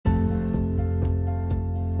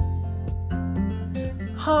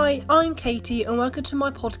Hi, I'm Katie and welcome to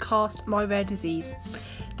my podcast, My Rare Disease.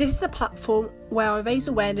 This is a platform where I raise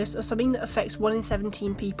awareness of something that affects 1 in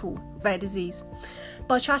 17 people, rare disease.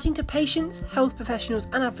 By chatting to patients, health professionals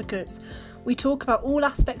and advocates, we talk about all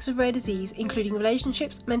aspects of rare disease, including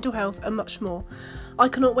relationships, mental health and much more. I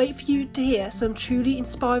cannot wait for you to hear some truly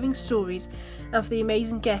inspiring stories and for the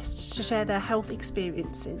amazing guests to share their health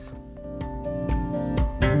experiences.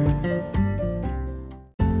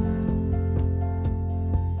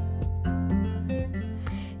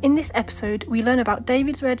 In this episode, we learn about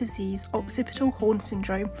David's rare disease, occipital horn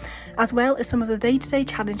syndrome, as well as some of the day-to-day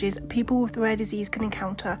challenges people with rare disease can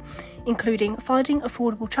encounter, including finding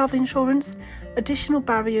affordable travel insurance, additional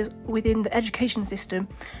barriers within the education system,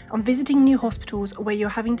 and visiting new hospitals where you're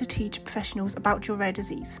having to teach professionals about your rare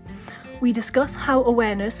disease. We discuss how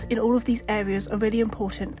awareness in all of these areas are really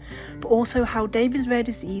important, but also how David's rare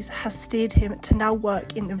disease has steered him to now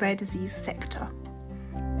work in the rare disease sector.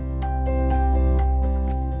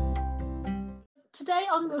 Today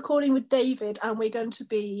I'm recording with David and we're going to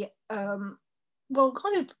be, kind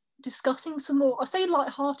of discussing some more, I say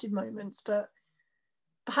light-hearted moments, but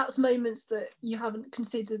perhaps moments that you haven't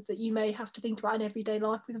considered that you may have to think about in everyday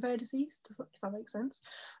life with a rare disease, if that makes sense.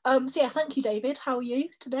 Thank you, David. How are you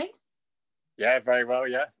today? Yeah, very well,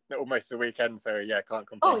 yeah. Almost the weekend, so yeah, can't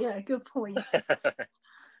complain. Oh yeah, good point.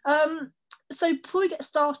 So before we get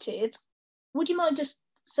started, would you mind just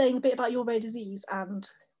saying a bit about your rare disease and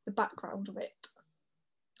the background of it?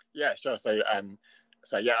 Yeah, sure. So I'm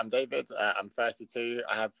David. I'm 32.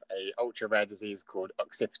 I have a ultra rare disease called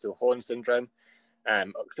occipital horn syndrome.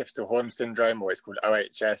 Occipital horn syndrome, or it's called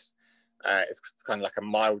OHS. It's kind of like a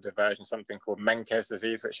milder version, something called Menkes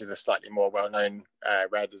disease, which is a slightly more well-known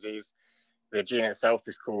rare disease. The gene itself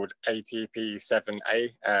is called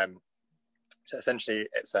ATP7A. So essentially,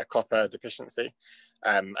 it's a copper deficiency.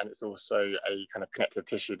 And it's also a kind of connective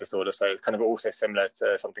tissue disorder. So it's kind of also similar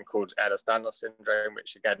to something called Ehlers-Danlos syndrome,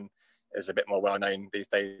 which again is a bit more well known these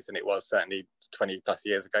days than it was certainly 20 plus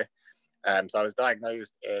years ago. So I was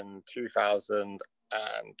diagnosed in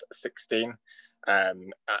 2016 at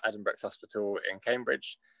Addenbrooke's Hospital in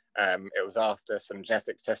Cambridge. It was after some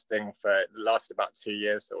genetics testing it lasted about 2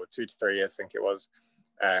 years, or 2 to 3 years, I think it was,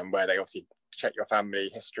 where they obviously check your family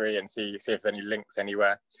history and see if there's any links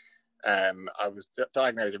anywhere. I was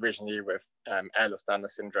diagnosed originally with Ehlers-Danlos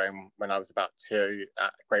syndrome when I was about 2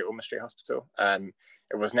 at Great Ormond Street Hospital.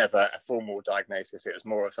 It was never a formal diagnosis. It was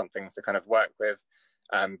more of something to kind of work with.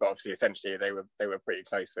 But obviously, essentially, they were pretty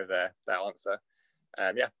close with their answer.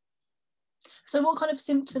 So what kind of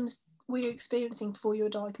symptoms were you experiencing before you were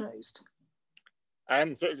diagnosed?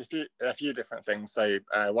 So it was a few different things. So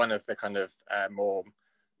one of the kind of more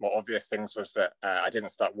obvious things was that I didn't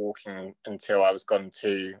start walking until I was gone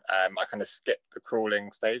to, I kind of skipped the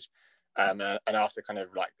crawling stage. And after kind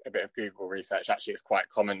of like a bit of Google research, actually it's quite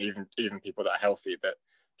common, even people that are healthy, that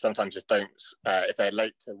sometimes just don't, if they're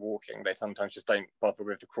late to walking, they sometimes just don't bother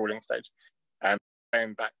with the crawling stage.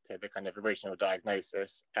 Going back to the kind of original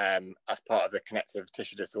diagnosis, as part of the connective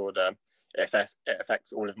tissue disorder, it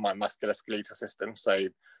affects all of my musculoskeletal system. So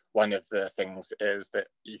one of the things is that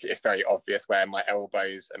it's very obvious where my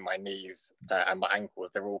elbows and my knees and my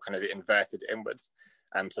ankles, they're all kind of inverted inwards.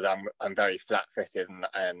 So that I'm very flat-footed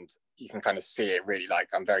and you can kind of see it really, like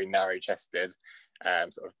I'm very narrow-chested,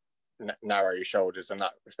 sort of narrow shoulders in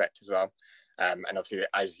that respect as well. And obviously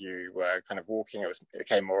as you were kind of walking, it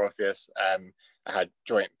became more obvious. I had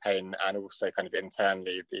joint pain, and also kind of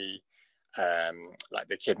internally like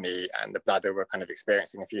the kidney and the bladder were kind of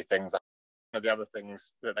experiencing a few things. One of the other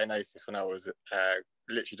things that they noticed when I was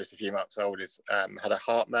literally just a few months old is had a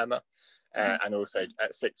heart murmur. And also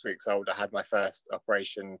at 6 weeks old, I had my first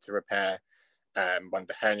operation to repair one of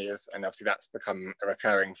the hernias. And obviously that's become a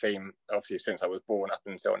recurring theme, obviously, since I was born up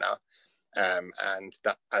until now. And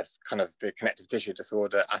that, as kind of the connective tissue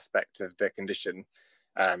disorder aspect of the condition,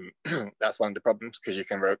 that's one of the problems, because you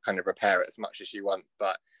can kind of repair it as much as you want,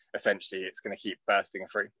 but essentially it's going to keep bursting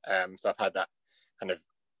through. So I've had that kind of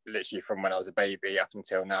literally from when I was a baby up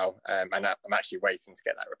until now, and I'm actually waiting to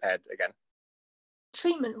get that repaired again.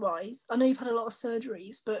 Treatment wise, I know you've had a lot of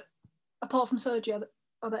surgeries, but apart from surgery,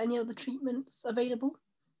 are there any other treatments available?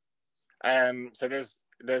 So there's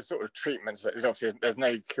sort of treatments. There's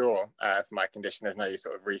no cure for my condition. There's no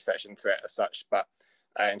sort of research into it as such, but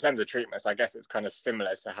in terms of treatments, I guess it's kind of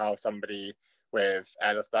similar to how somebody with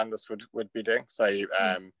Ehlers-Danlos would be doing. So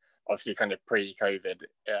obviously kind of pre-COVID,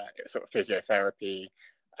 sort of physiotherapy,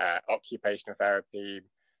 occupational therapy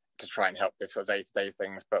to try and help with sort of day-to-day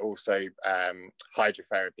things, but also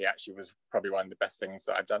hydrotherapy actually was probably one of the best things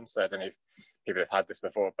that I've done. So I don't know if people have had this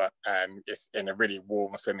before, but it's in a really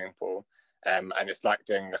warm swimming pool, and it's like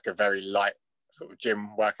doing like a very light sort of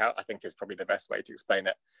gym workout, I think is probably the best way to explain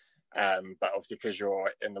it. But obviously, because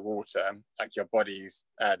you're in the water, like your body's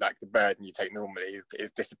like the burden you take normally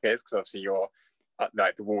is disappears, because obviously you're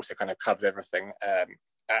like the water kind of covers everything.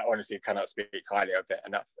 I honestly cannot speak highly of it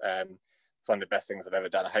enough. It's one of the best things I've ever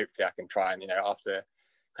done. Hopefully I can try and, after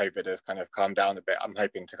COVID has kind of calmed down a bit, I'm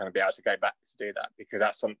hoping to kind of be able to go back to do that, because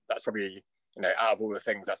that's probably, out of all the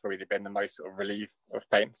things, that's probably been the most sort of relief of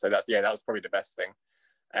pain. So that was probably the best thing.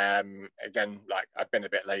 Again, like I've been a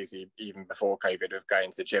bit lazy even before COVID with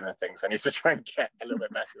going to the gym and things. I need to try and get a little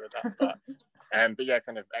bit better with that. But yeah,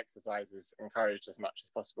 kind of exercise is encouraged as much as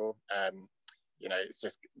possible.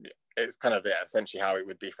 It's kind of essentially how it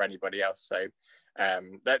would be for anybody else. So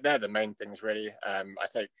they're the main things really. I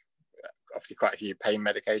take obviously quite a few pain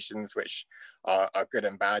medications, which are good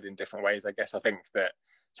and bad in different ways. I guess I think that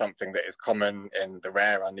something that is common in the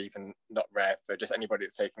rare, and even not rare for just anybody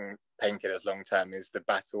that's taking painkillers long term, is the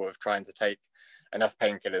battle of trying to take enough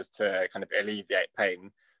painkillers to kind of alleviate pain,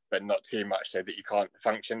 but not too much so that you can't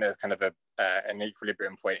function. There's kind of an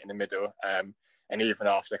equilibrium point in the middle. And even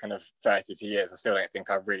after kind of 32 years, I still don't think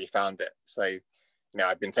I've really found it. So,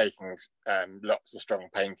 I've been taking lots of strong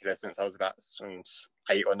painkillers since I was about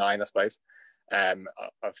 8 or 9, I suppose.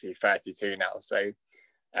 Obviously 32 now. So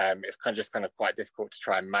it's kind of quite difficult to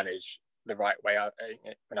try and manage the right way.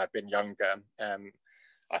 When I've been younger,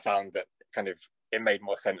 I found that kind of it made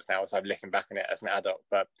more sense now as I'm looking back on it as an adult.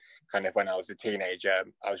 But kind of when I was a teenager,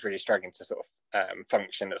 I was really struggling to sort of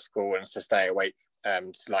function at school and to stay awake,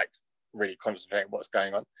 to like really concentrate what's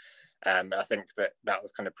going on. And I think that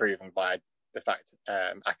was kind of proven by the fact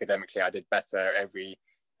academically I did better every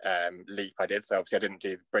leap I did. So obviously I didn't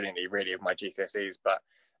do brilliantly really with my GCSEs, but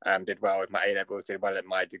did well with my A-levels, did well at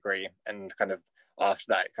my degree, and kind of after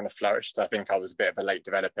that it kind of flourished. So I think I was a bit of a late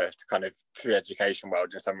developer to the education world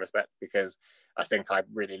in some respect, because I think I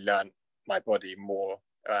really learned my body more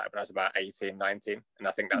when I was about 18, 19, and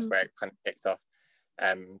I think that's where it kind of kicked off.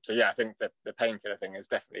 So yeah, I think that the painkiller thing is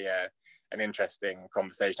definitely an interesting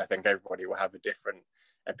conversation. I think everybody will have a different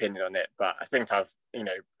opinion on it, but I think I've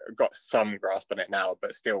got some grasp on it now,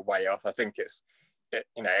 but still way off. I think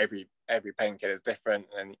every painkiller is different,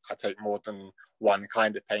 and I take more than one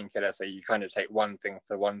kind of painkiller. So you kind of take one thing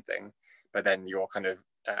for one thing, but then you're kind of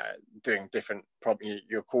doing different problems.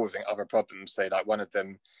 You're causing other problems. So like one of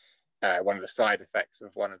the side effects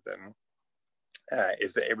of one of them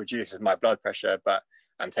is that it reduces my blood pressure, but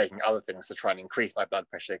I'm taking other things to try and increase my blood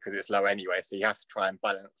pressure because it's low anyway. So you have to try and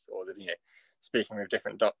balance, or speaking with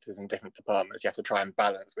different doctors in different departments, you have to try and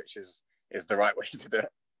balance which is the right way to do it.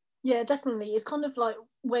 Yeah, definitely. It's kind of like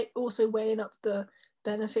also weighing up the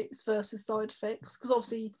benefits versus side effects, because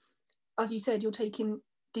obviously, as you said, you're taking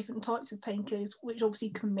different types of painkillers, which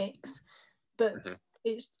obviously can mix, but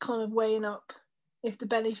it's kind of weighing up if the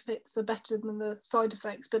benefits are better than the side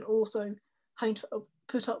effects, but also having to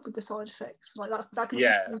put up with the side effects. Like that can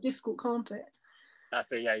be difficult, can't it?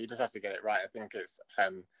 That's it. Yeah, you just have to get it right. I think it's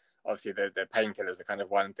obviously the painkillers are kind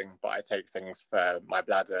of one thing, but I take things for my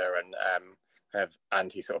bladder and kind of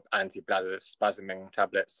anti-bladder spasming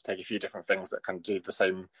tablets. Take a few different things that can do the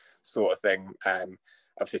same sort of thing.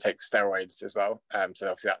 Obviously take steroids as well. So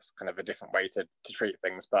obviously that's kind of a different way to treat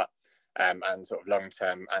things, but and sort of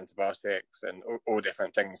long-term antibiotics and all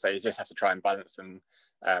different things. So you just have to try and balance them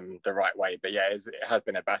the right way. But yeah, it has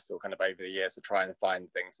been a battle kind of over the years to try and find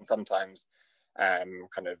things. And sometimes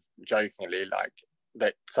kind of jokingly, like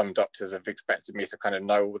that some doctors have expected me to kind of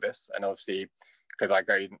know all this. And obviously, because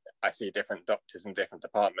I see different doctors in different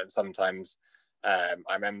departments, sometimes I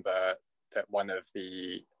remember that one of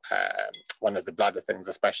the bladder things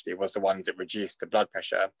especially was the ones that reduced the blood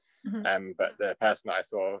pressure. But the person that I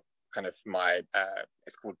saw kind of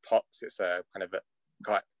it's called POTS. It's a kind of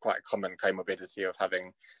quite a common comorbidity of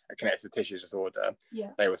having a connective tissue disorder.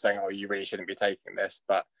 Yeah. They were saying, oh, you really shouldn't be taking this.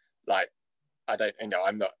 But like, I don't,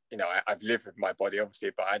 I'm not, I've lived with my body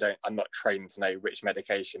obviously, but I'm not trained to know which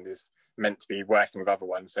medication is meant to be working with other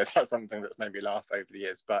ones. So that's something that's made me laugh over the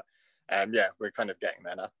years. But yeah, we're kind of getting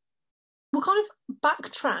there now. We'll kind of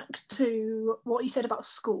backtrack to what you said about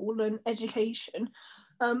school and education,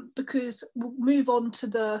 because we'll move on to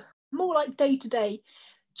the more like day-to-day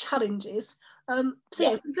challenges.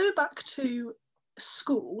 So if we go back to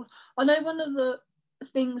school, I know one of the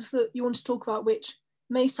things that you want to talk about, which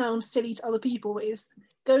may sound silly to other people, is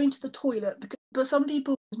going to the toilet, but some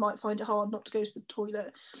people might find it hard not to go to the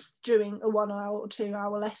toilet during a 1 hour or 2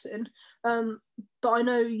 hour lesson. But I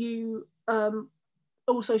know you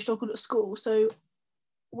also struggled at school, so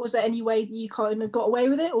was there any way that you kind of got away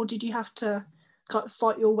with it, or did you have to kind of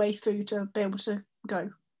fight your way through to be able to go?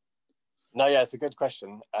 No, yeah, it's a good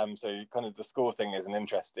question. So kind of the school thing is an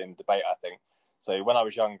interesting debate, I think. So when I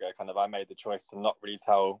was younger, kind of I made the choice to not really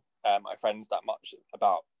tell my friends that much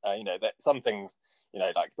about, that some things,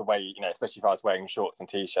 like the way, especially if I was wearing shorts and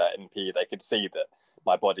t-shirt in PE, they could see that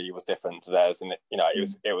my body was different to theirs, and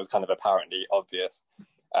it was kind of apparently obvious.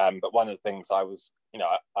 But one of the things I was,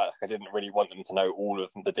 I didn't really want them to know all of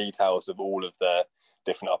the details of all of the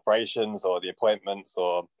different operations or the appointments,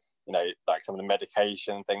 or like some of the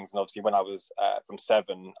medication things. And obviously when I was from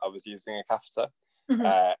 7, I was using a catheter, Mm-hmm.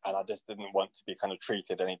 and I just didn't want to be kind of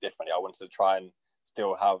treated any differently. I wanted to try and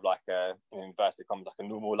still have like in inverted commas, like a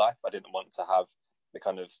normal life. I didn't want to have the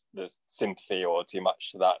kind of the sympathy or too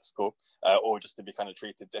much to that school, or just to be kind of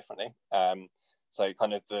treated differently. So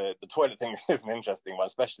kind of the toilet thing is an interesting one,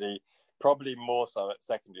 especially probably more so at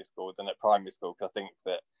secondary school than at primary school, because I think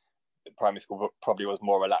that primary school probably was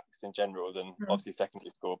more relaxed in general than obviously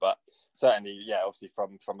secondary school. But certainly, yeah, obviously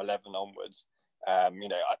from 11 onwards,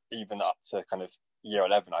 even up to kind of year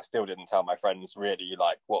 11, I still didn't tell my friends really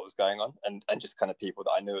like what was going on, and just kind of people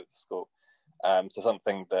that I knew at the school. So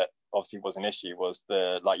something that obviously was an issue was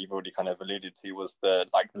like you've already kind of alluded to, was the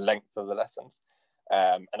length of the lessons.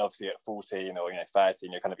 And obviously at 14 or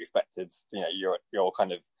 13, you're kind of expected, you're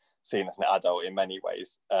kind of seen as an adult in many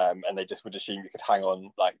ways, and they just would assume you could hang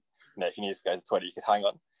on, like, if you need to go to the toilet, you could hang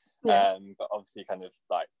on. Yeah. But obviously kind of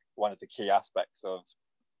like one of the key aspects of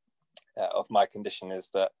my condition is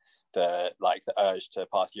that the urge to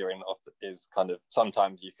pass urine off is kind of,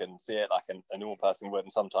 sometimes you can see it like a normal person would,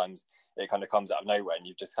 and sometimes it kind of comes out of nowhere and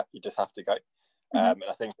you just have to go. And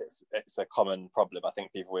I think it's a common problem. I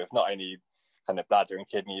think people with not only kind of bladder and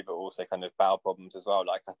kidney, but also kind of bowel problems as well.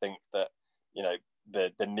 Like, I think that,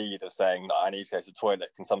 the need of saying that I need to go to the toilet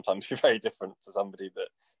can sometimes be very different to somebody that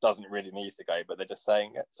doesn't really need to go, but they're just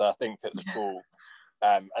saying it. So I think at school,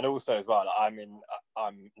 and also as well, I'm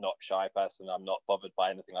not a shy person. I'm not bothered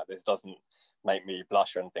by anything like this. It doesn't make me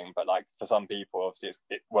blush or anything. But like for some people, obviously,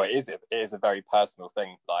 it is a very personal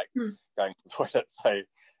thing, like going to the toilet. So,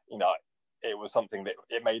 it was something that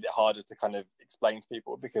it made it harder to kind of explain to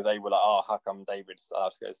people, because they were like, oh, how come David's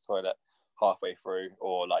allowed to go to the toilet halfway through,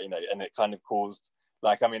 or like, and it kind of caused,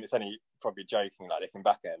 like, I mean, it's only probably joking, like looking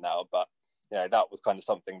back at it now, but that was kind of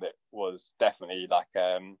something that was definitely like,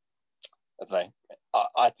 I don't know,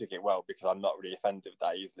 I took it well because I'm not really offended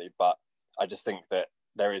that easily, but I just think that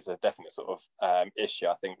there is a definite sort of issue,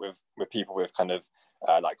 I think, with people with kind of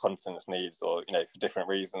like continence needs, or for different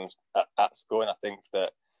reasons at school. And I think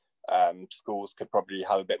that schools could probably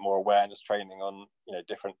have a bit more awareness training on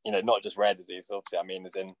different, not just rare disease, obviously, I mean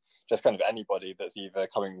as in just kind of anybody that's either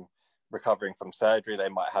recovering from surgery. They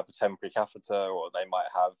might have a temporary catheter, or they might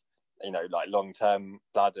have like long-term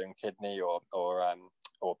bladder and kidney or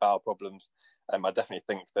bowel problems. I definitely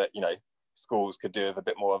think that schools could do with a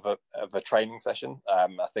bit more of a training session. I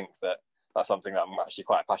think that that's something that I'm actually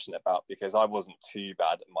quite passionate about, because I wasn't too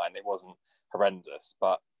bad at mine. It wasn't horrendous,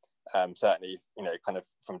 but certainly kind of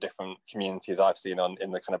from different communities I've seen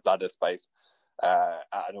in the kind of bladder space,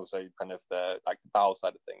 and also kind of the bowel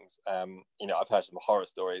side of things, I've heard some horror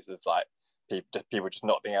stories of like people just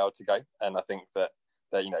not being able to go, and I think that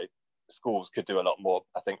schools could do a lot more.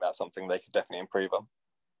 I think that's something they could definitely improve on.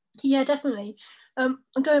 Yeah, definitely. And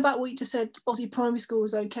going back what you just said, obviously primary school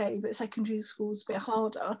is okay, but secondary school is a bit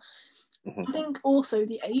harder. I think also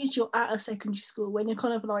the age you're at a secondary school, when you're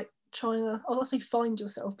kind of like trying to, I don't say find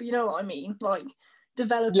yourself, but you know what I mean, like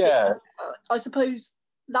develop. Yeah. I suppose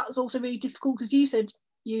that's also really difficult, because you said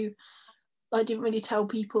you didn't really tell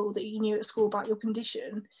people that you knew at school about your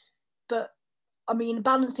condition, but I mean,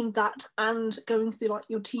 balancing that and going through like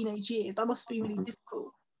your teenage years, that must be really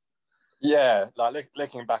difficult. Yeah, like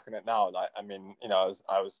looking back on it now, like, I mean, I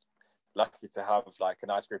was lucky to have like a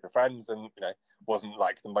nice group of friends, and wasn't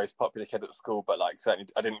like the most popular kid at school, but like certainly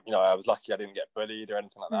I didn't, I was lucky I didn't get bullied or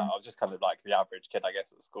anything like that. I was just kind of like the average kid, I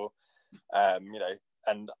guess, at school.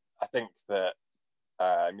 And I think that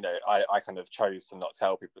I kind of chose to not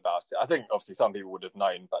tell people about it. I think obviously some people would have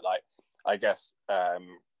known, but like I guess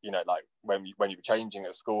like when you were changing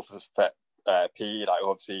at school for PE, like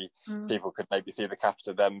obviously people could maybe see the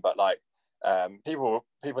catheter then, but like people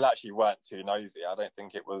actually weren't too nosy. I don't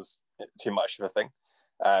think it was too much of a thing,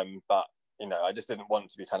 but I just didn't want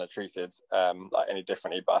to be kind of treated like any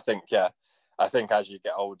differently. But I think as you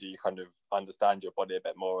get older, you kind of understand your body a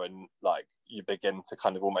bit more, and like you begin to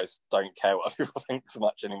kind of almost don't care what people think so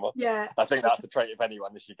much anymore. Yeah, I think that's the trait of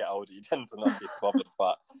anyone. As you get older, you tend to not be so bothered.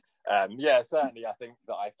 But certainly I think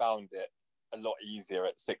that I found it a lot easier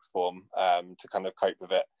at sixth form to kind of cope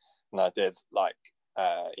with it than I did like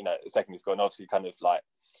secondary school. And obviously kind of like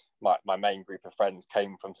my main group of friends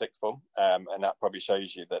came from sixth form, and that probably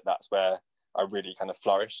shows you that that's where I really kind of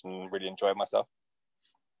flourished and really enjoyed myself.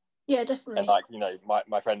 Yeah, definitely. And like, you know,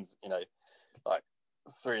 my friends, you know, like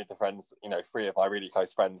three of my really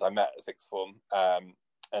close friends I met at sixth form,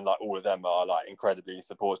 and like all of them are like incredibly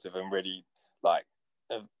supportive and really like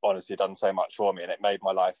have honestly done so much for me, and it made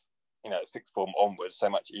my life, you know, at sixth form onwards so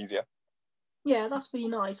much easier. Yeah, that's really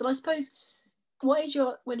nice. And I suppose, what age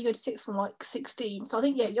you're when you go to sixth form, like 16? So I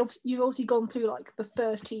think, yeah, you've obviously gone through like the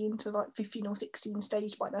 13 to like 15 or 16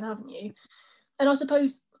 stage by then, haven't you? And I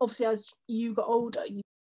suppose, obviously, as you got older, you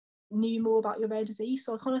knew more about your rare disease.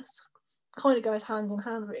 So I kind of goes hand in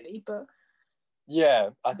hand, really. But yeah,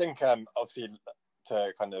 I think obviously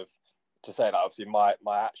to say that obviously my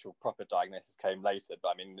actual proper diagnosis came later, but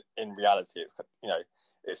I mean in reality it's, you know,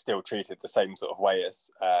 it's still treated the same sort of way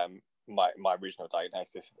as my original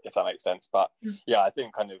diagnosis, if that makes sense. But yeah, I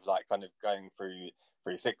think kind of going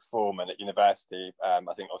through sixth form and at university, I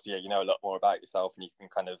think obviously, yeah, you know a lot more about yourself and you can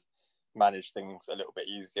kind of manage things a little bit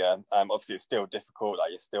easier. Obviously it's still difficult,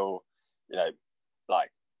 like you're still, you know,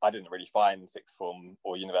 like I didn't really find sixth form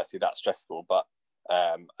or university that stressful, but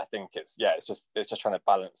I think it's just trying to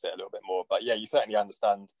balance it a little bit more. But yeah, you certainly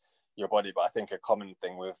understand your body. But I think a common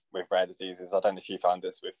thing with rare diseases, I don't know if you found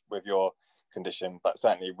this with your condition, but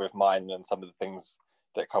certainly with mine and some of the things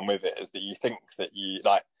that come with it, is that you think that you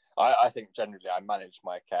like. I think generally I manage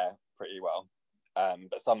my care pretty well,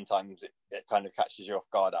 but sometimes it kind of catches you off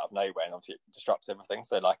guard out of nowhere, and obviously it disrupts everything.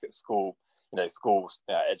 So like at school, you know,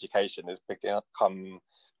 education has become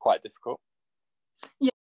quite difficult.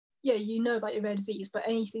 Yeah, you know about your rare disease, but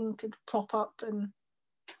anything could prop up and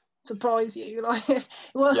surprise you. Like,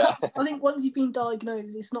 well, yeah. I think once you've been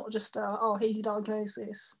diagnosed, it's not just here's your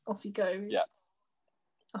diagnosis, off you go. It's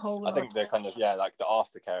a whole. I think the kind of like the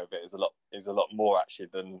aftercare of it is a lot more actually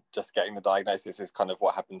than just getting the diagnosis. Is kind of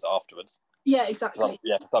what happens afterwards. Yeah, exactly.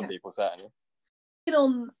 For some people certainly.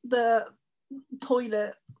 On the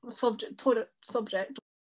toilet subject,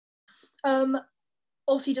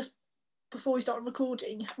 obviously just before we started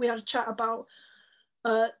recording, we had a chat about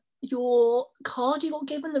your card you got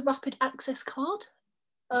given, the rapid access card.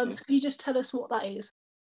 So could you just tell us what that is?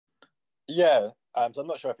 Yeah, so I'm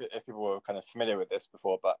not sure if people were kind of familiar with this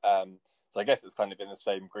before, but so I guess it's kind of in the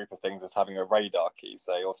same group of things as having a radar key.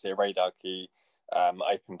 So obviously a radar key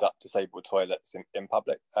opens up disabled toilets in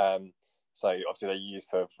public. So obviously they're used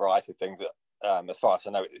for a variety of things that, as far as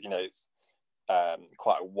I know, you know, it's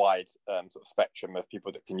quite a wide sort of spectrum of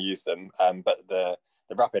people that can use them. But the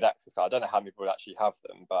rapid access card, I don't know how many people actually have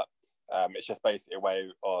them, but it's just basically a way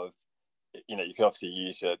of, you know, you can obviously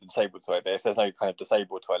use the disabled toilet, but if there's no kind of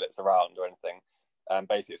disabled toilets around or anything,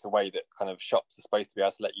 basically it's a way that kind of shops are supposed to be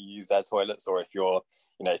able to let you use their toilets. Or if you're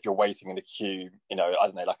waiting in a queue, you know, I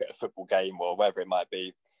don't know, like at a football game or wherever it might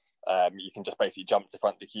be, you can just basically jump to the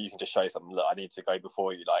front of the queue. You can just show someone, look, I need to go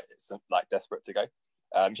before you, like it's like desperate to go.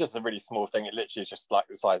 It's just a really small thing. It literally is just like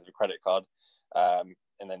the size of a credit card, and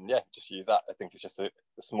then just use that. I think it's just a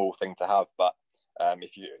small thing to have, but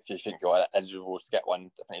if you think you're eligible to get one,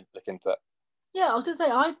 definitely look into it. Yeah, I was gonna say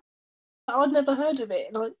I'd never heard of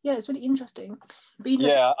it. Like, yeah, it's really interesting.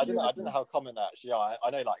 Yeah, I don't know how common that actually are.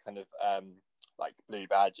 I know like kind of like blue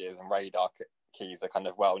badges and radar keys are kind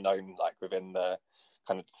of well known, like within the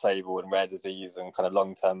kind of disabled and rare disease and kind of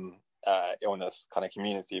long-term illness kind of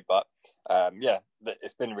community. But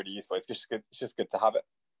it's been really useful. It's just good to have it.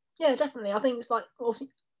 Yeah, definitely. I think it's like also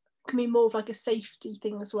can be more of like a safety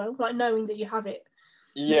thing as well, like knowing that you have it.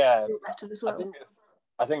 Yeah, better as well.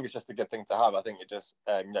 I think it's just a good thing to have. I think it just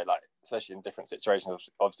you know, like especially in different situations,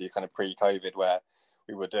 obviously kind of pre-COVID where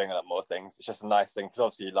we were doing a lot more things. It's just a nice thing because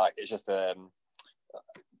obviously like it's just it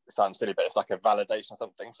sounds silly, but it's like a validation or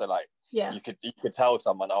something. So like you could tell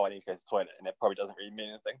someone, oh, I need to go to the toilet, and it probably doesn't really mean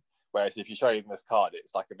anything. Whereas if you show them this card,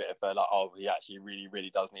 it's like a bit of a like, oh, he actually really,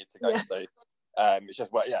 really does need to go. Yeah. So it's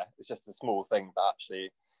just it's just a small thing that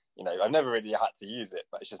actually, you know, I've never really had to use it,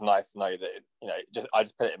 but it's just nice to know that you know, I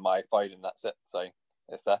just put it in my phone and that's it. So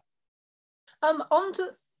it's there. On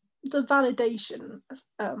to the validation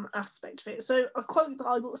aspect of it. So a quote that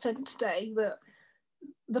I got sent today that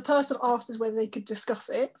the person asked us whether they could discuss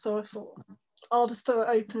it. So I thought I'll just throw it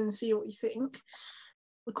open and see what you think.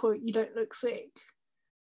 The quote, "You don't look sick."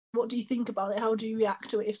 What do you think about it? How do you react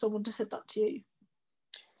to it if someone just said that to you?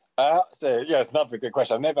 So yeah, it's another good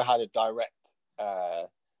question. I've never had a direct thing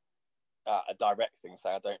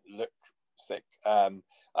saying I don't look sick. I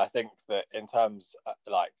think that in terms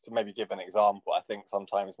like to maybe give an example, I think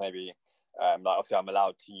sometimes maybe like obviously I'm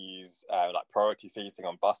allowed to use like priority seating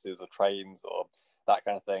on buses or trains or that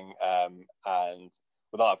kind of thing, and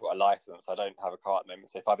without I've got a license, I don't have a car at the moment.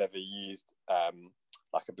 So if I've ever used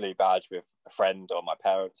like a blue badge with a friend or my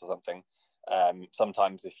parents or something,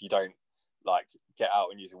 sometimes if you don't like get out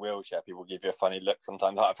and use a wheelchair, people give you a funny look.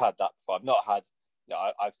 Sometimes I've had that before. I've not had,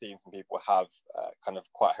 I've seen some people have kind of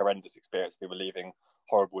quite horrendous experience, people leaving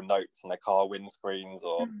horrible notes on their car windscreens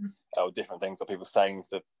or different things, or people saying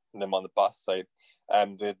to them on the bus. So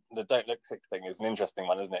the don't look sick thing is an interesting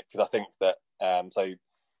one, isn't it? Because I think that so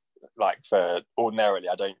like for ordinarily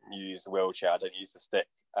I don't use a wheelchair, I don't use a stick.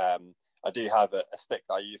 I do have a stick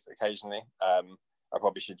I use occasionally. I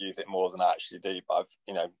probably should use it more than I actually do, but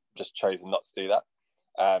I've just chosen not to do that.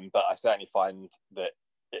 But I certainly find that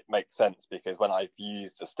it makes sense, because when I've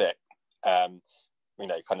used a stick, kind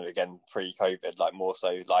of again pre-COVID, like more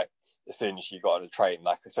so like as soon as you got on a train,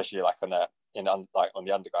 like especially like on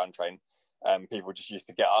the underground train, people just used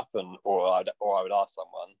to get up or I would ask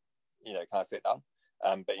someone, can I sit down?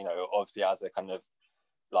 But obviously as a kind of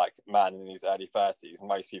like man in his early 30s,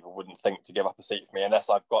 most people wouldn't think to give up a seat for me unless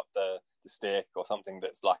I've got the stick or something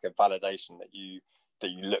that's like a validation that you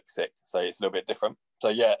look sick. So it's a little bit different. So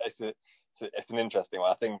yeah, it's an interesting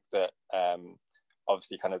one. I think that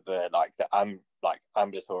obviously kind of the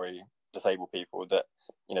ambulatory disabled people that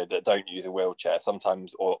that don't use a wheelchair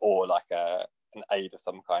sometimes, or like an aid of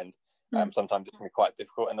some kind, sometimes it can be quite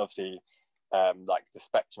difficult. And obviously like the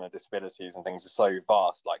spectrum of disabilities and things is so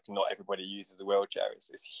vast, like not everybody uses a wheelchair. It's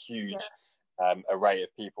a huge array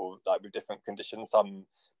of people like with different conditions. Some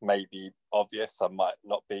may be obvious, some might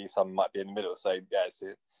not be, some might be in the middle. So yeah, it's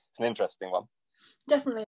an interesting one.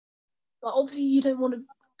 Definitely. Like, obviously you don't want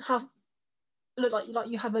to look like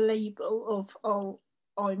you have a label of, oh,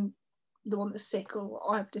 I'm the one that's sick, or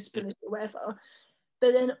I have disability, or whatever.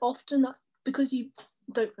 But then often that, because you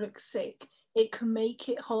don't look sick, it can make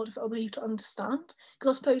it harder for other people to understand.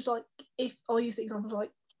 Because I suppose, like, if I'll use the example,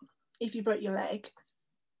 like if you broke your leg,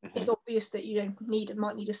 it's obvious that you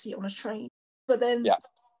might need a seat on a train. But then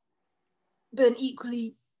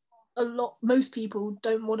equally, most people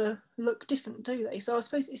don't want to look different, do they? So I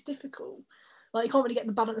suppose it's difficult. Like, you can't really get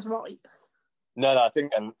the balance right. No, I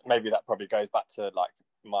think, and maybe that probably goes back to like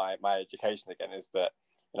my education again, is that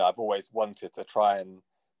I've always wanted to try and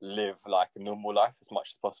live like a normal life as much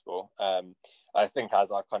as possible. I think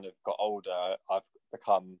as I've kind of got older, I've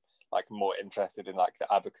become like more interested in like the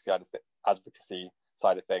advocacy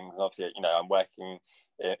side of things. And obviously, I'm working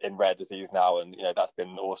in rare disease now, and that's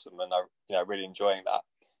been awesome, and I really enjoying that.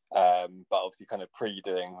 But obviously, kind of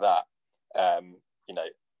pre-doing that,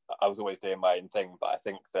 I was always doing my own thing. But I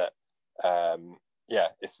think that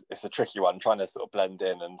it's a tricky one, trying to sort of blend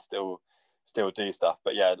in and still do stuff.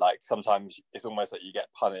 But yeah, like sometimes it's almost like you get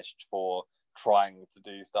punished for trying to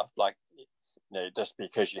do stuff. Like just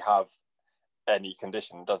because you have any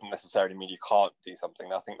condition doesn't necessarily mean you can't do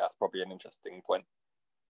something. I think that's probably an interesting point.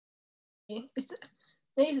 It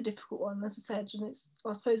is a difficult one, as I said, and it's,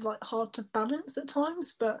 I suppose, like hard to balance at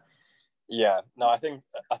times. But yeah, no, I think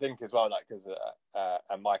as well, like because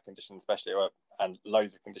and my condition especially, and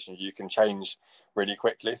loads of conditions, you can change really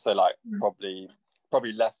quickly. So like probably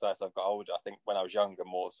less so as I've got older. I think when I was younger,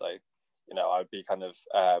 more so, I would be kind of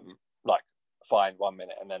like fine one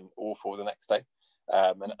minute and then awful the next day.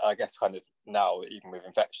 And I guess kind of now, even with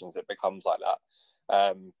infections, it becomes like that.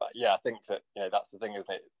 But yeah, I think that that's the thing,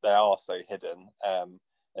 isn't it? They are so hidden,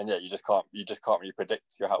 and yeah, you just can't really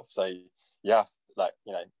predict your health. So you have to,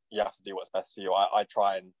 you have to do what's best for you. I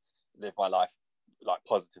try and live my life like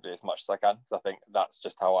positively as much as I can, because I think that's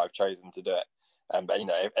just how I've chosen to do it. But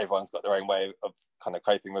everyone's got their own way of kind of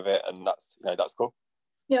coping with it, and that's that's cool.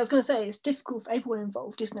 Yeah, I was going to say, it's difficult for everyone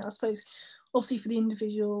involved, isn't it? I suppose, obviously for the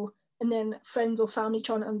individual, and then friends or family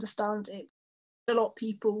trying to understand it. A lot of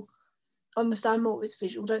people understand more it's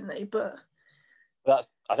visual, don't they? But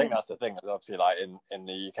I think that's the thing. Obviously, like in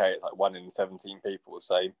the UK, it's like 1 in 17 people.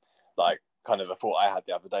 So, like, kind of a thought I had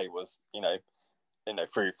the other day was,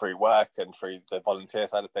 through work and through the volunteer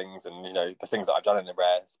side of things, and the things that I've done in the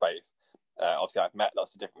rare space. Obviously, I've met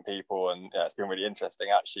lots of different people, and it's been really interesting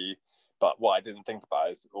actually. But what I didn't think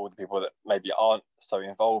about is all the people that maybe aren't so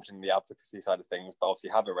involved in the advocacy side of things, but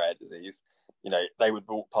obviously have a rare disease. They would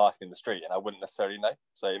walk past me in the street, and I wouldn't necessarily know.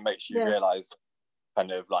 So it makes you realise,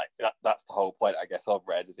 kind of like that's the whole point, I guess, of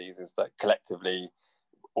rare disease, is that collectively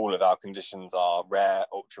all of our conditions are rare,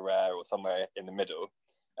 ultra rare, or somewhere in the middle.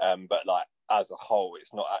 But like as a whole,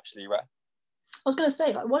 it's not actually rare. I was going to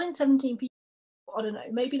say, like 1 in 17 people, I don't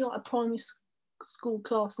know, maybe like a primary school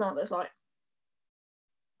class now, there's like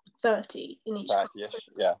 30 in each class.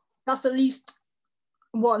 Yeah. That's at least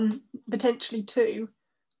 1, potentially 2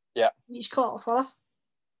 in each class. So that's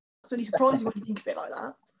really surprising when you think of it like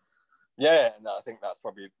that. Yeah, no, I think that's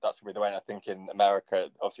probably the way. And I think in America,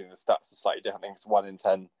 obviously the stats are slightly different. I think it's 1 in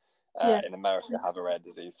 10 in America have a rare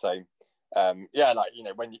disease. So like, you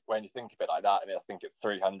know, when you think of it like that, and I think it's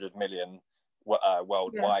 300 million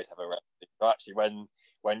worldwide have a rare disease. So actually,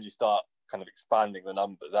 when you start kind of expanding the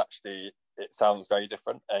numbers, actually it sounds very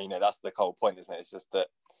different. And you know, that's the whole point, isn't it? It's just that,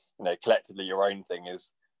 you know, collectively your own thing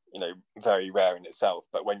is, you know, very rare in itself,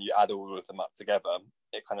 but when you add all of them up together,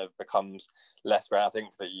 it kind of becomes less rare. I think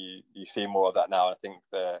that you see more of that now, and I think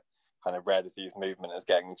the kind of rare disease movement is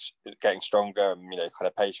getting stronger, and you know, kind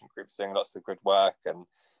of patient groups doing lots of good work, and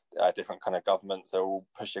different kind of governments are all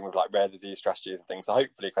pushing with like rare disease strategies and things. So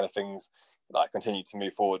hopefully kind of things like continue to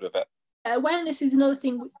move forward with it. Awareness is another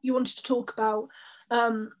thing you wanted to talk about.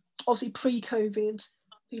 Obviously pre-COVID,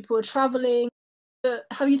 people were travelling, but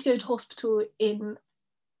having to go to hospital in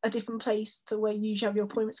a different place to where you usually have your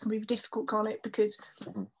appointments can be difficult, can't it? Because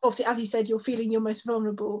obviously, as you said, you're feeling your most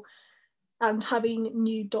vulnerable, and having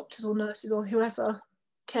new doctors or nurses or whoever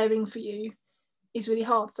caring for you is really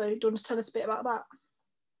hard. So do you want to tell us a bit about that?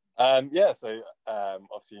 So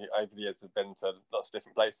obviously over the years I've been to lots of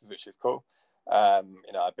different places, which is cool.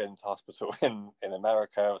 You know, I've been to hospital in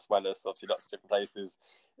America, as well as obviously lots of different places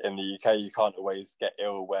in the UK. You can't always get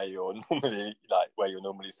ill where you're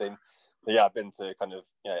normally seen. But yeah, I've been to kind of,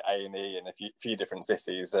 you know, A&E in a few different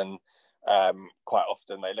cities, and quite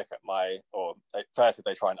often they look at firstly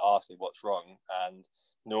they try and ask me what's wrong, and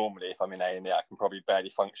normally if I'm in A&E I can probably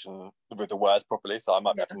barely function with the words properly, so I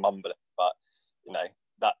might be able to mumble it, but you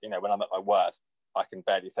know, when I'm at my worst I can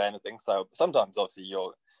barely say anything. So sometimes obviously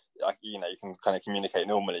you can kind of communicate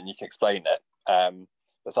normally and you can explain it,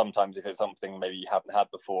 but sometimes if it's something maybe you haven't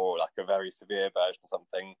had before, like a very severe version of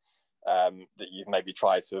something that you've maybe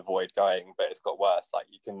tried to avoid going but it's got worse, like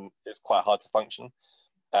it's quite hard to function.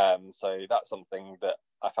 So that's something that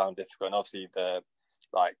I found difficult, and obviously the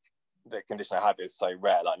condition I have is so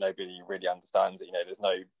rare, like nobody really understands it. You know,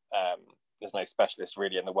 there's no specialist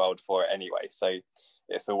really in the world for it anyway, so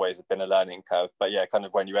it's always been a learning curve. But yeah, kind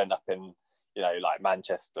of when you end up in, you know, like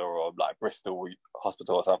Manchester or like Bristol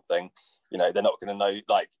hospital or something, you know, they're not going to know,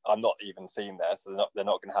 like I'm not even seen there, so they're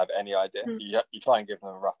not going to have any idea. So you try and give them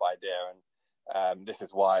a rough idea, and this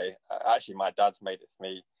is why actually my dad made it for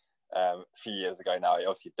me a few years ago now. It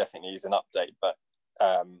obviously definitely needs an update, but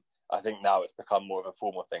I think now it's become more of a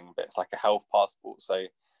formal thing, but it's like a health passport. So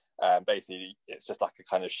basically it's just like a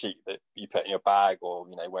kind of sheet that you put in your bag, or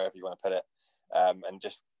you know, wherever you want to put it, and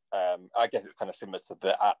just I guess it's kind of similar to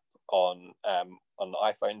the app on the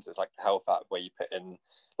iPhones. It's like the health app where you put in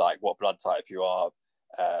like what blood type you are,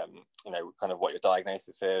 you know, kind of what your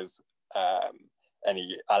diagnosis is,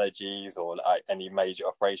 any allergies or like any major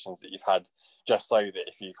operations that you've had, just so that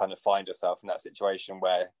if you kind of find yourself in that situation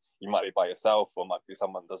where you might be by yourself or might be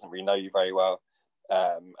someone that doesn't really know you very well,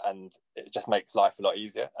 and it just makes life a lot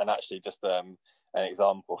easier. And actually just an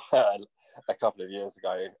example, a couple of years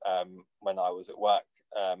ago, when I was at work,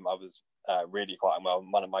 I was really quite unwell.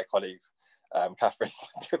 One of my colleagues, Catherine,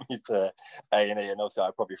 took me to A&E, and obviously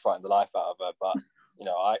I probably frightened the life out of her, but you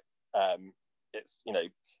know,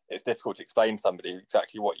 it's difficult to explain to somebody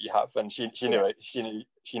exactly what you have, and she knew it. She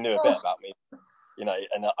knew a bit about me, you know,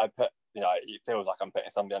 and it feels like I'm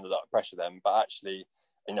putting somebody under a lot of pressure then, but actually,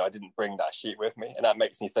 you know, I didn't bring that sheet with me, and that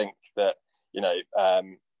makes me think that, you know,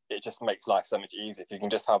 it just makes life so much easier if you can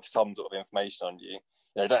just have some sort of information on you. You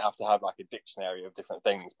know, you don't have to have like a dictionary of different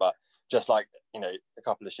things, but just like, you know, a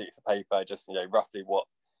couple of sheets of paper, just, you know, roughly what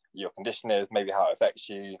your condition is, maybe how it affects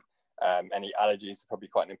you, any allergies are probably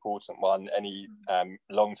quite an important one, any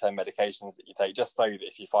long-term medications that you take, just so that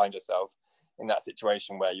if you find yourself in that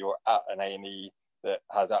situation where you're at an A&E that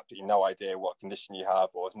has absolutely no idea what condition you have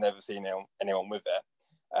or has never seen anyone with it,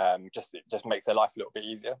 it just makes their life a little bit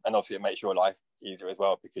easier. And obviously it makes your life easier as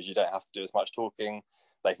well, because you don't have to do as much talking.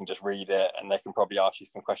 They can just read it, and they can probably ask you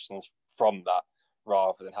some questions from that,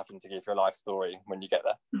 rather than having to give your life story when you get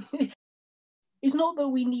there. It's not that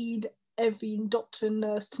we need every doctor and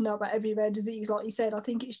nurse to know about every rare disease, like you said. I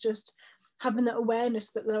think it's just having that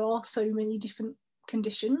awareness that there are so many different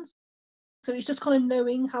conditions. So it's just kind of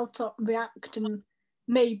knowing how to react and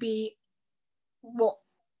maybe what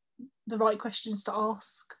the right questions to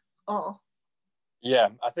ask are. Yeah,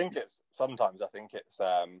 I think it's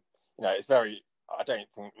you know, it's very, I don't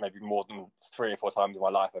think maybe more than 3 or 4 times in my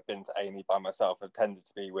life I've been to A&E by myself. I've tended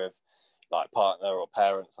to be with like partner or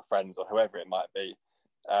parents or friends or whoever it might be.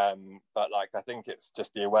 But like, I think it's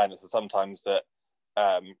just the awareness of sometimes that,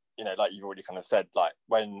 you know, like you've already kind of said, like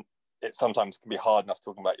when it sometimes can be hard enough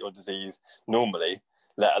talking about your disease normally,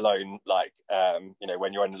 let alone like, you know,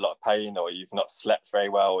 when you're in a lot of pain or you've not slept very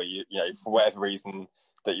well, or you know, for whatever reason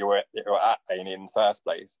that you're at A&E in the first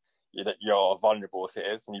place, you're vulnerable as it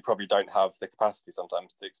is, and you probably don't have the capacity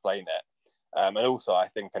sometimes to explain it. And also, I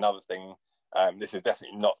think another thing, this is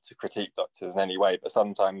definitely not to critique doctors in any way, but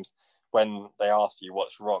sometimes when they ask you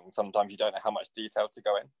what's wrong, sometimes you don't know how much detail to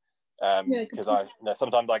go in. Because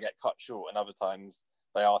sometimes I get cut short, and other times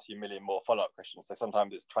they ask you a million more follow-up questions. So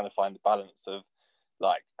sometimes it's trying to find the balance of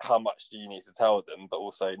like how much do you need to tell them, but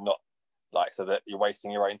also not like so that you're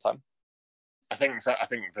wasting your own time. I think so. I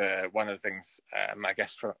think one of the things, I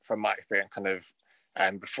guess from my experience, kind of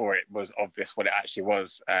before it was obvious what it actually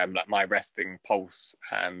was, like my resting pulse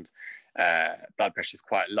and blood pressure is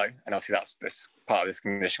quite low, and obviously that's this part of this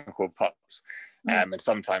condition called POTS. And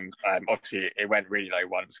sometimes, obviously, it went really low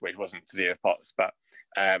once, which wasn't to do with POTS, but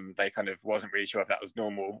they kind of wasn't really sure if that was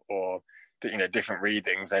normal or different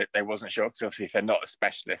readings. They wasn't sure because obviously if they're not a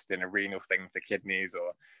specialist in a renal thing for kidneys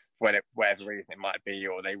or whatever reason it might be,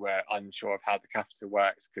 or they were unsure of how the catheter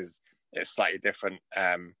works because it's slightly different.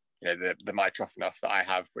 The Mitrofanoff that I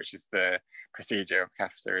have, which is the procedure of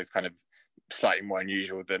catheter, is kind of slightly more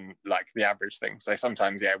unusual than like the average thing. So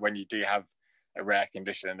sometimes, when you do have a rare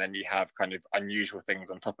condition and then you have kind of unusual things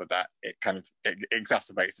on top of that, it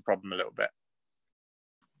exacerbates the problem a little bit.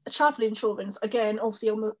 Travel insurance, again, obviously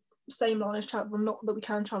on the same line as travel, not that we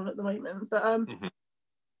can travel at the moment, but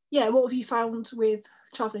what have you found with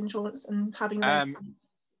travel insurance and having another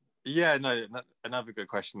good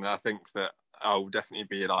question. And I think that I'll definitely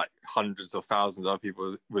be like hundreds or thousands of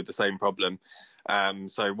people with the same problem.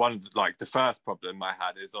 So one of the first problem I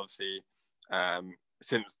had is obviously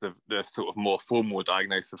since the sort of more formal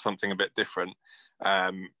diagnosis of something a bit different,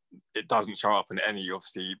 it doesn't show up in any,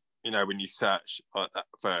 obviously, when you search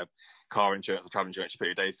for car insurance or travel insurance, you put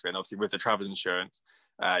your data in. Obviously, with the travel insurance,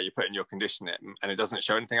 you put in your condition in, and it doesn't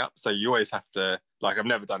show anything up. So you always have to, I've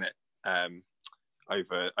never done it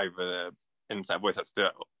over the internet. I've always had to do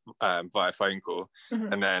it via phone call,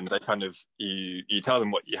 and then they kind of you tell them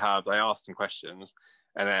what you have. They ask some questions,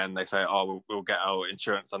 and then they say, "Oh, we'll get our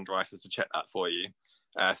insurance underwriters to check that for you."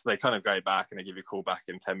 So they kind of go back and they give you a call back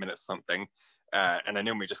in 10 minutes or something. And they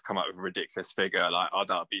normally just come up with a ridiculous figure, like,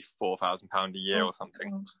 that'll be £4,000 a year or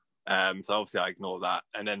something. So obviously I ignore that.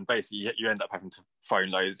 And then basically you end up having to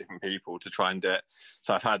phone loads of different people to try and do it.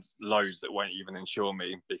 So I've had loads that won't even insure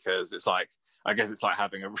me because it's like, I guess it's like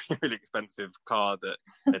having a really, really expensive car that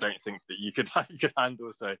they don't think that you could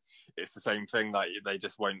handle. So it's the same thing, like they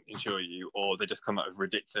just won't insure you, or they just come up with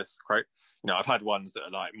ridiculous quote. I've had ones that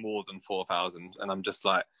are like more than 4,000, and I'm just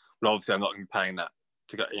like, well, obviously I'm not going to be paying that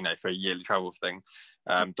to go, for a yearly travel thing.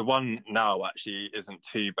 The one now actually isn't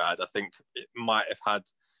too bad. I think it might have had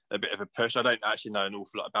a bit of a push. I don't actually know an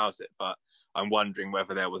awful lot about it, but I'm wondering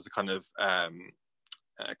whether there was a kind of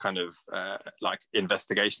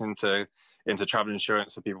investigation into travel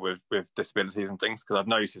insurance for people with disabilities and things, because I've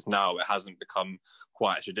noticed now it hasn't become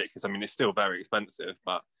quite as ridiculous. I mean, it's still very expensive,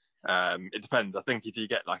 but it depends. I think if you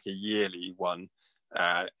get like a yearly one,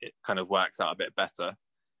 it kind of works out a bit better.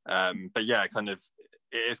 But yeah, kind of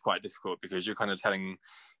it is quite difficult because you're kind of telling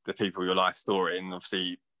the people your life story, and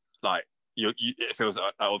obviously like it feels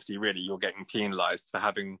obviously really you're getting penalized for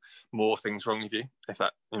having more things wrong with you, if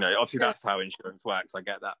that obviously that's how insurance works. I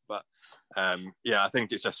get that, but I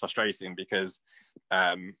think it's just frustrating because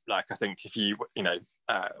I think if you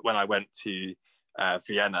when I went to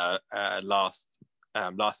Vienna last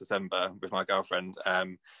December with my girlfriend,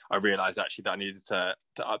 I realized actually that I needed to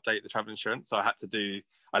update the travel insurance. So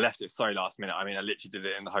I left it so last minute. I mean, I literally did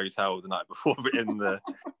it in the hotel the night before, but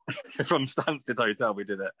from Stansted Hotel we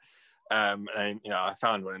did it. And I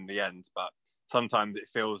found one in the end, but sometimes it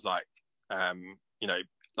feels like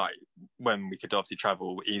like when we could obviously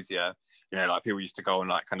travel easier, like people used to go on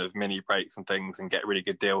like kind of mini breaks and things and get really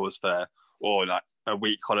good deals or like a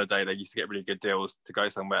week holiday, they used to get really good deals to go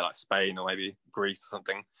somewhere like Spain or maybe Greece or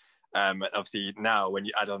something. And obviously now when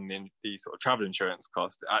you add on the sort of travel insurance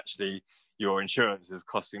cost, actually your insurance is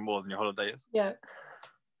costing more than your holiday is. Yeah.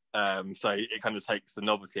 So it kind of takes the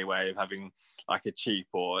novelty away of having like a cheap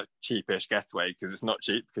or cheapish getaway, because it's not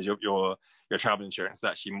cheap because your travel insurance is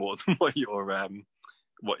actually more than what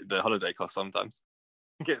what the holiday costs sometimes.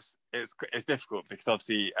 I think it's difficult because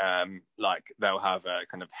obviously like they'll have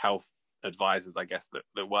kind of health advisors, I guess,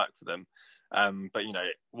 that work for them. But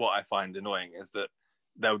what I find annoying is that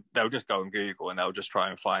they'll just go on Google and they'll just try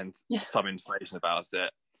and find some information about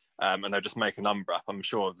it. And they'll just make a number up. I'm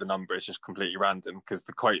sure the number is just completely random because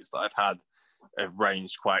the quotes that I've had have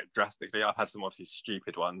ranged quite drastically. I've had some obviously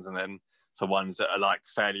stupid ones, and then some ones that are like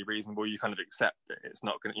fairly reasonable. You kind of accept it. It's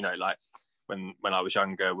not going to, like when I was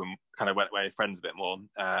younger, when kind of went away with friends a bit more,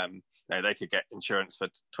 they could get insurance for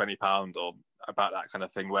 £20 or about that kind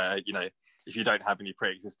of thing, where, if you don't have any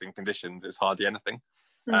pre-existing conditions, it's hardly anything.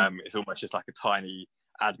 It's almost just like a tiny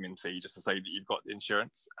admin fee just to say that you've got the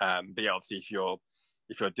insurance. But yeah, obviously if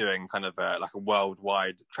you're doing kind of like a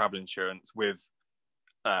worldwide travel insurance with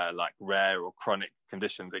like rare or chronic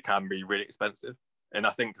conditions, it can be really expensive. And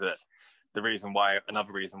I think that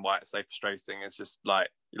another reason why it's so frustrating is just like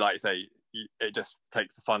you say, it just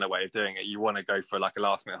takes the fun away of doing it. You want to go for like a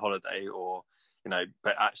last minute holiday, or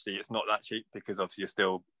but actually it's not that cheap, because obviously you're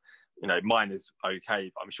still, mine is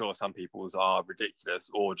okay, but I'm sure some people's are ridiculous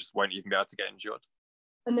or just won't even be able to get insured.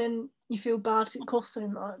 And then you feel bad it costs so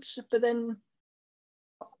much, but then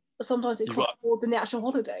sometimes it costs more than the actual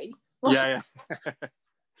holiday. Yeah.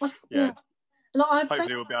 Yeah. Like,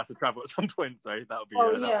 hopefully we'll be able to travel at some point, so that'll be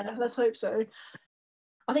let's hope so.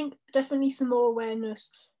 I think definitely some more awareness,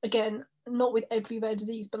 again, not with every rare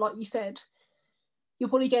disease, but like you said, you're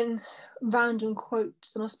probably getting random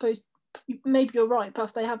quotes, and I suppose maybe you're right,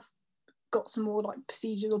 plus they have got some more like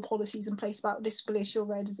procedures or policies in place about disability or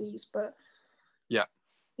rare disease, but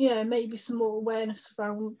maybe some more awareness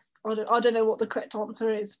around. I don't know what the correct answer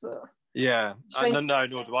is, but no, nor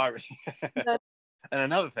do I really. And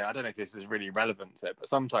another thing, I don't know if this is really relevant to it, but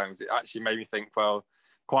sometimes it actually made me think, well,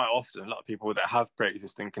 quite often a lot of people that have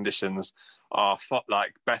pre-existing conditions are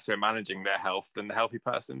like better at managing their health than the healthy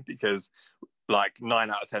person, because like 9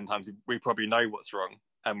 out of 10 times we probably know what's wrong,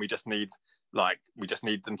 and we just need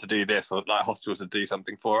them to do this, or like hospitals to do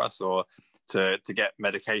something for us, or to get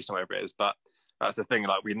medication or whatever it is. But that's the thing,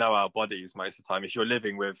 like we know our bodies most of the time. If you're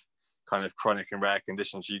living with kind of chronic and rare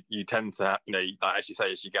conditions, you tend to, like as you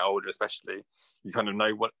say, as you get older especially, you kind of know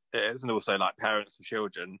what it is. And also like parents of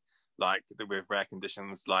children like with rare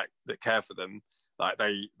conditions, like that care for them, like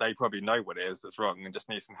they probably know what it is that's wrong and just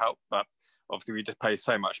need some help. But obviously we just pay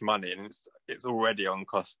so much money, and it's already on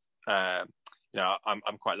cost.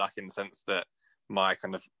 I'm quite lucky in the sense that my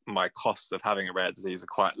costs of having a rare disease are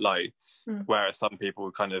quite low, whereas some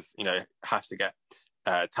people kind of have to get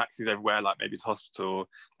taxis everywhere, like maybe to hospital.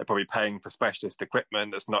 They're probably paying for specialist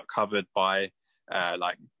equipment that's not covered by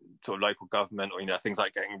like sort of local government, or things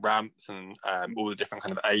like getting ramps and all the different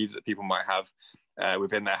kind of aids that people might have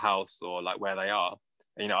within their house or like where they are.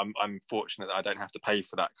 I'm fortunate that I don't have to pay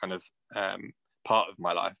for that kind of part of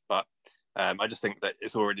my life, but I just think that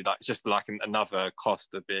it's already like just like another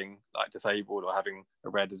cost of being like disabled or having a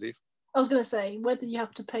rare disease. I was going to say, whether you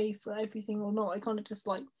have to pay for everything or not, it kind of just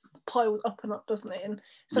like piles up and up, doesn't it? And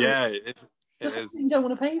so it is. You don't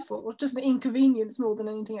want to pay for, just an inconvenience more than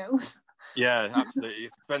anything else. Yeah, absolutely.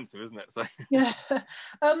 It's expensive, isn't it? So yeah.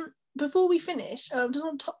 Before we finish, I just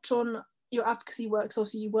want to touch on your advocacy work. So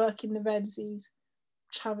obviously you work in the rare disease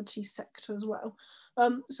charity sector as well.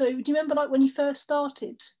 So do you remember like when you first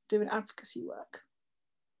started doing advocacy work?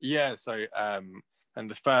 Yeah. So and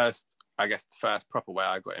the first proper way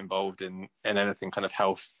I got involved in anything kind of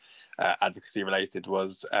health advocacy related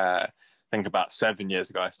was I think about 7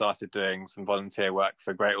 years ago. I started doing some volunteer work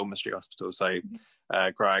for Great Ormond Street Hospital. So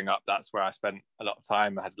growing up, that's where I spent a lot of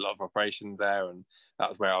time. I had a lot of operations there, and that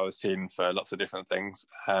was where I was seen for lots of different things.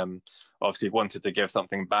 Obviously wanted to give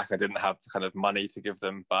something back. I didn't have the kind of money to give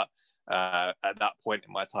them, but at that point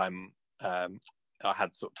in my time, I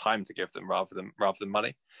had sort of time to give them rather than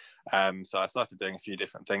money. So I started doing a few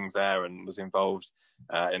different things there, and was involved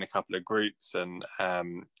in a couple of groups, and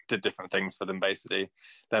did different things for them basically.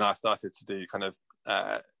 Then I started to do kind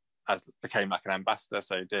of became like an ambassador,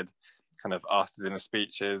 so did kind of asked dinner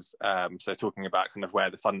speeches, so talking about kind of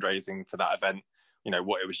where the fundraising for that event,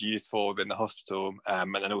 what it was used for within the hospital,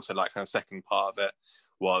 and then also like kind of second part of it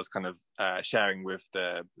was kind of sharing with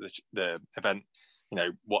the event,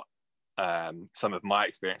 what some of my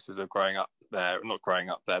experiences of not growing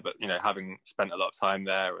up there, but having spent a lot of time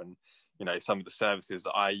there, and some of the services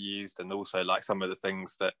that I used, and also like some of the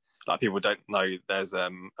things that like people don't know. There's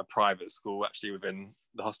a private school actually within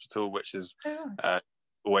the hospital, which is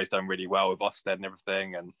always done really well with Ofsted and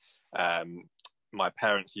everything. And my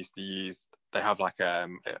parents used to use. They have like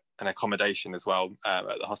an accommodation as well at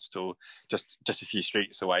the hospital, just a few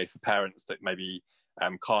streets away, for parents that maybe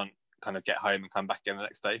can't kind of get home and come back in the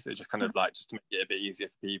next day. So just kind of like just to make it a bit easier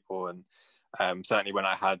for people. And certainly when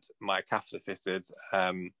I had my catheter fitted,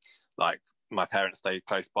 like my parents stayed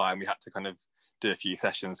close by, and we had to kind of do a few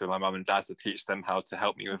sessions with my mum and dad to teach them how to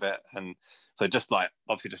help me with it. And so just like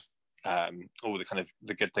obviously just all the kind of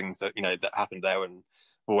the good things that that happened there, and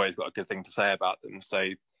always got a good thing to say about them. So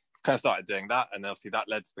kind of started doing that, and obviously that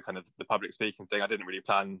led to the kind of the public speaking thing. I didn't really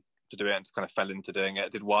plan to do it, and just kind of fell into doing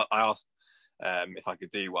it. I asked if I could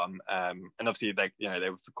do one, and obviously they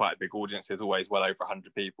were for quite big audiences, always well over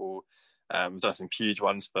 100 people. We've done some huge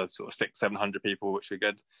ones for sort of 600-700 people, which were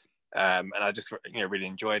good, and I just really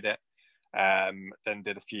enjoyed it. Then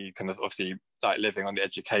did a few kind of, obviously, like living on the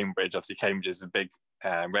edge of Cambridge. Obviously, Cambridge is a big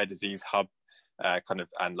rare disease hub,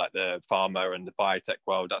 and like the pharma and the biotech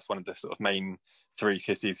world. That's one of the sort of main 3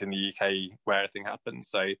 cities in the UK where everything happens.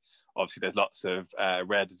 So obviously, there's lots of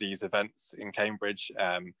rare disease events in Cambridge.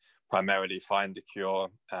 Primarily Find a Cure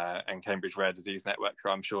and Cambridge Rare Disease Network, who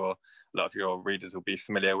I'm sure a lot of your readers will be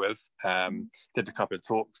familiar with. Did a couple of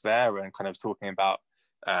talks there and kind of talking about,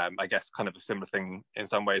 I guess, kind of a similar thing in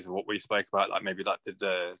some ways of what we spoke about, like maybe like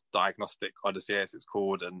the diagnostic odyssey, as it's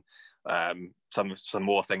called, and some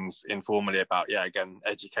more things informally about, again,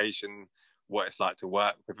 education, what it's like to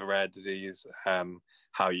work with a rare disease,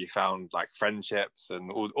 how you found like friendships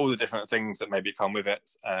and all the different things that maybe come with it.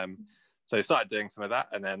 So I started doing some of that,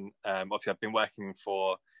 and then obviously I've been working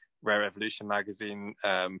for Rare Evolution magazine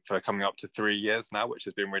for coming up to 3 years now, which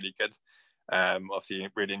has been really good. Obviously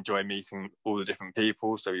really enjoy meeting all the different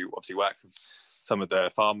people. So we obviously work with some of the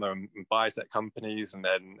pharma and biotech companies, and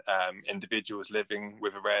then individuals living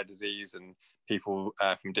with a rare disease, and people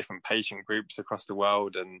from different patient groups across the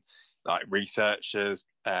world, and like researchers,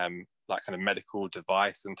 like kind of medical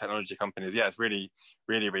device and technology companies. It's really,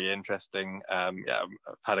 really, really interesting. I've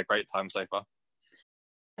had a great time so far.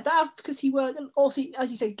 That advocacy work, and also,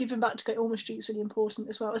 as you say, giving back to Great Ormond Street is really important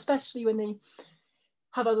as well, especially when they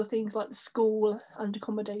have other things like the school and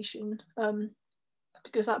accommodation,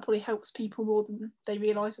 because that probably helps people more than they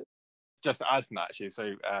realise. Just to add to that, actually,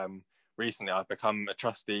 so recently I've become a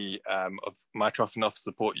trustee of Mytrophenolf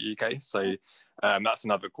Support UK. So that's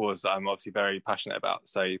another cause that I'm obviously very passionate about.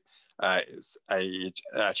 So it's a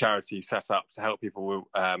charity set up to help people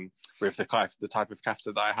with the type of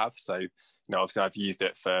catheter that I have. So, obviously I've used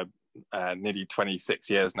it for nearly 26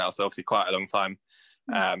 years now, so obviously quite a long time.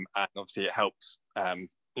 And obviously it helps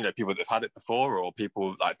people that have had it before, or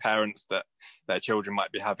people like parents that their children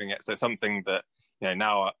might be having it. So something that,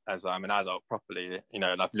 now as I'm an adult properly, and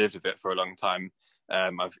I've lived with it for a long time,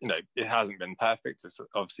 it hasn't been perfect. It's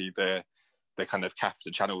obviously the kind of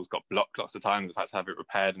catheter channels got blocked lots of times. I've had to have it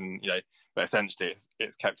repaired, and but essentially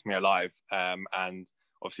it's kept me alive, and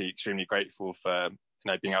obviously extremely grateful for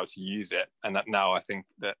being able to use it. And that now I think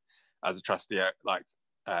that as a trustee, like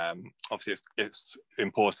obviously it's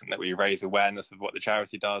important that we raise awareness of what the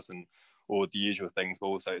charity does and all the usual things, but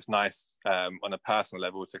also it's nice on a personal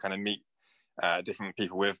level to kind of meet different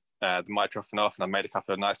people with the Mytrophenolf, and I've made a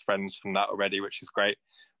couple of nice friends from that already, which is great.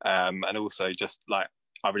 And also just like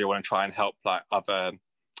I really want to try and help like other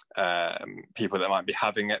people that might be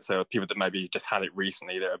having it, so people that maybe just had it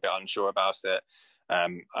recently, they're a bit unsure about it.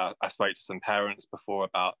 I spoke to some parents before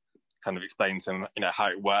about kind of explaining to them how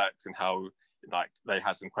it works, and how like they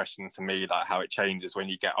had some questions to me, like how it changes when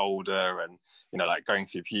you get older, and like going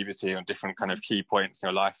through puberty on different kind of key points in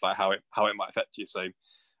your life, like how it might affect you. So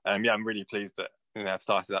I'm really pleased that I've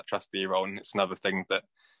started that trustee role, and it's another thing that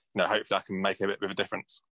hopefully I can make a bit of a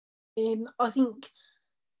difference. And I think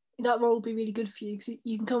that role will be really good for you, because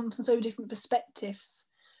you can come from so different perspectives,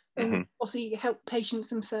 and obviously help patients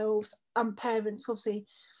themselves and parents. Obviously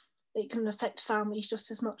it can affect families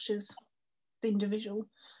just as much as the individual.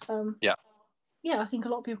 I think a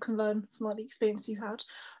lot of people can learn from like the experience you had.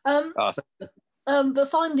 But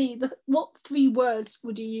finally, what 3 words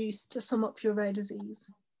would you use to sum up your rare disease?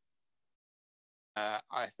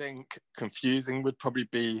 I think confusing would probably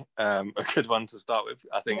be a good one to start with.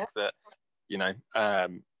 I think that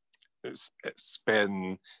it's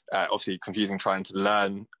been obviously confusing trying to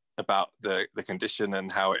learn about the condition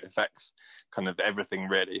and how it affects kind of everything,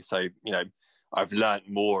 really. So I've learned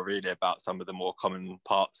more really about some of the more common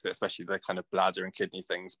parts, especially the kind of bladder and kidney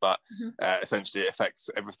things, but essentially it affects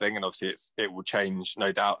everything, and obviously it will change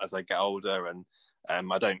no doubt as I get older, and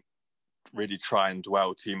I don't really try and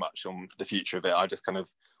dwell too much on the future of it. I just kind of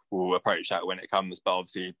will approach that when it comes, but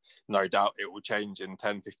obviously no doubt it will change in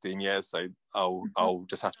 10-15 years, so I'll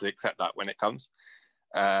just have to accept that when it comes.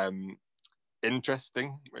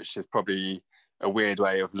 Interesting, which is probably a weird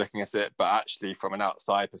way of looking at it, but actually from an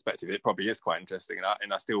outside perspective it probably is quite interesting,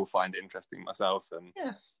 and I still find it interesting myself. And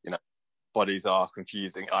bodies are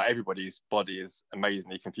confusing. Everybody's body is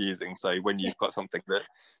amazingly confusing, so when you've got something that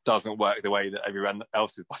doesn't work the way that everyone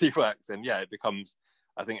else's body works, and it becomes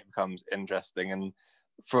interesting. And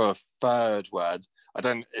for a third word,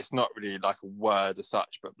 it's not really like a word as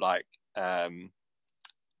such, but like and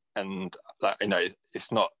like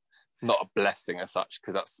it's not a blessing as such,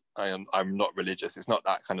 because I'm not religious, it's not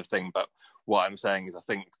that kind of thing. But what I'm saying is I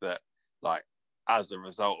think that like as a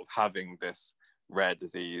result of having this rare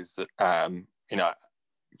disease, from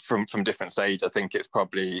different stages, I think it's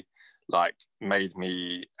probably like made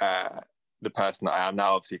me the person that I am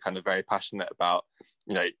now, obviously kind of very passionate about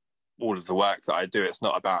all of the work that I do, it's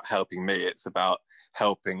not about helping me, it's about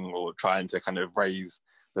helping or trying to kind of raise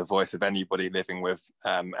the voice of anybody living with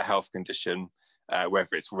a health condition, whether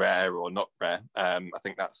it's rare or not rare. I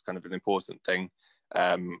think that's kind of an important thing.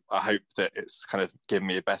 I hope that it's kind of given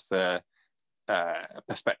me a better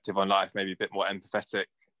perspective on life, maybe a bit more empathetic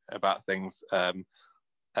about things.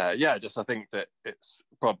 Just I think that it's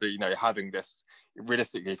probably, having this,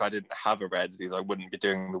 realistically, if I didn't have a rare disease, I wouldn't be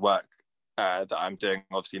doing the work that I'm doing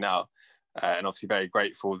obviously now. And obviously very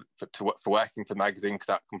grateful for working for the magazine, because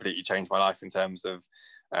that completely changed my life in terms of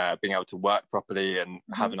being able to work properly and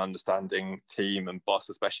have an understanding team and boss,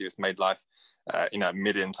 especially. It's made life a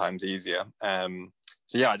million times easier.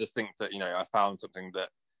 I just think that I found something that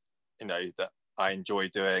that I enjoy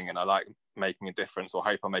doing, and I like making a difference, or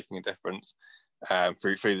hope I'm making a difference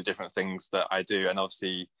through the different things that I do. And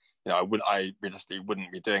obviously I realistically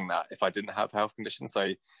wouldn't be doing that if I didn't have health conditions.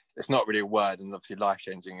 So it's not really a word, and obviously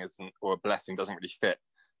life-changing isn't, or a blessing doesn't really fit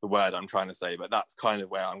the word I'm trying to say, but that's kind of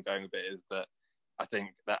where I'm going with it, is that I think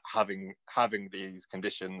that having these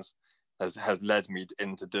conditions has led me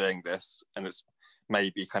into doing this, and it's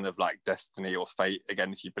maybe kind of like destiny or fate,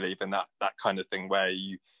 again, if you believe in that kind of thing, where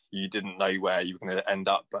you didn't know where you were going to end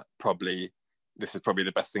up, but this is probably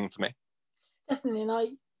the best thing for me. Definitely. And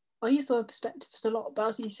I use the word perspectives a lot, but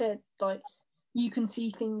as you said, like, you can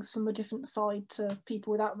see things from a different side to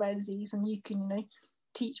people without rare disease, and you can,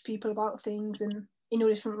 teach people about things, and in your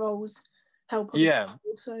different roles help other people.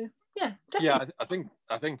 So yeah, definitely.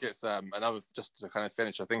 I think it's another, just to kind of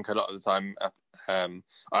finish, I think a lot of the time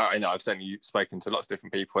I've certainly spoken to lots of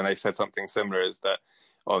different people, and they said something similar, is that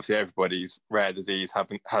obviously everybody's rare disease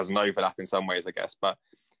has an overlap in some ways, I guess, but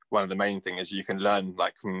one of the main things is you can learn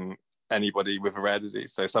like from anybody with a rare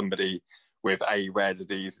disease. So somebody with a rare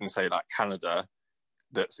disease in, say, like Canada,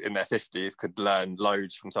 that's in their 50s, could learn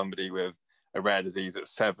loads from somebody with a rare disease at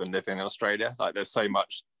 7 living in Australia. Like, there's so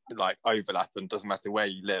much like overlap, and doesn't matter where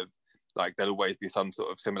you live, like there'll always be some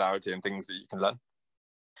sort of similarity and things that you can learn.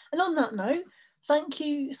 And on that note, thank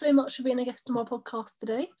you so much for being a guest on my podcast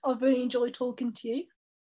today. I've really enjoyed talking to you.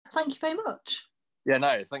 Thank you very much. Yeah,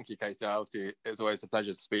 no, thank you, Katie. Obviously, it's always a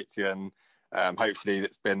pleasure to speak to you, and hopefully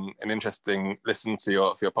it's been an interesting listen for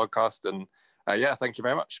your podcast. And thank you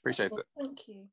very much. Appreciate it. Thank you.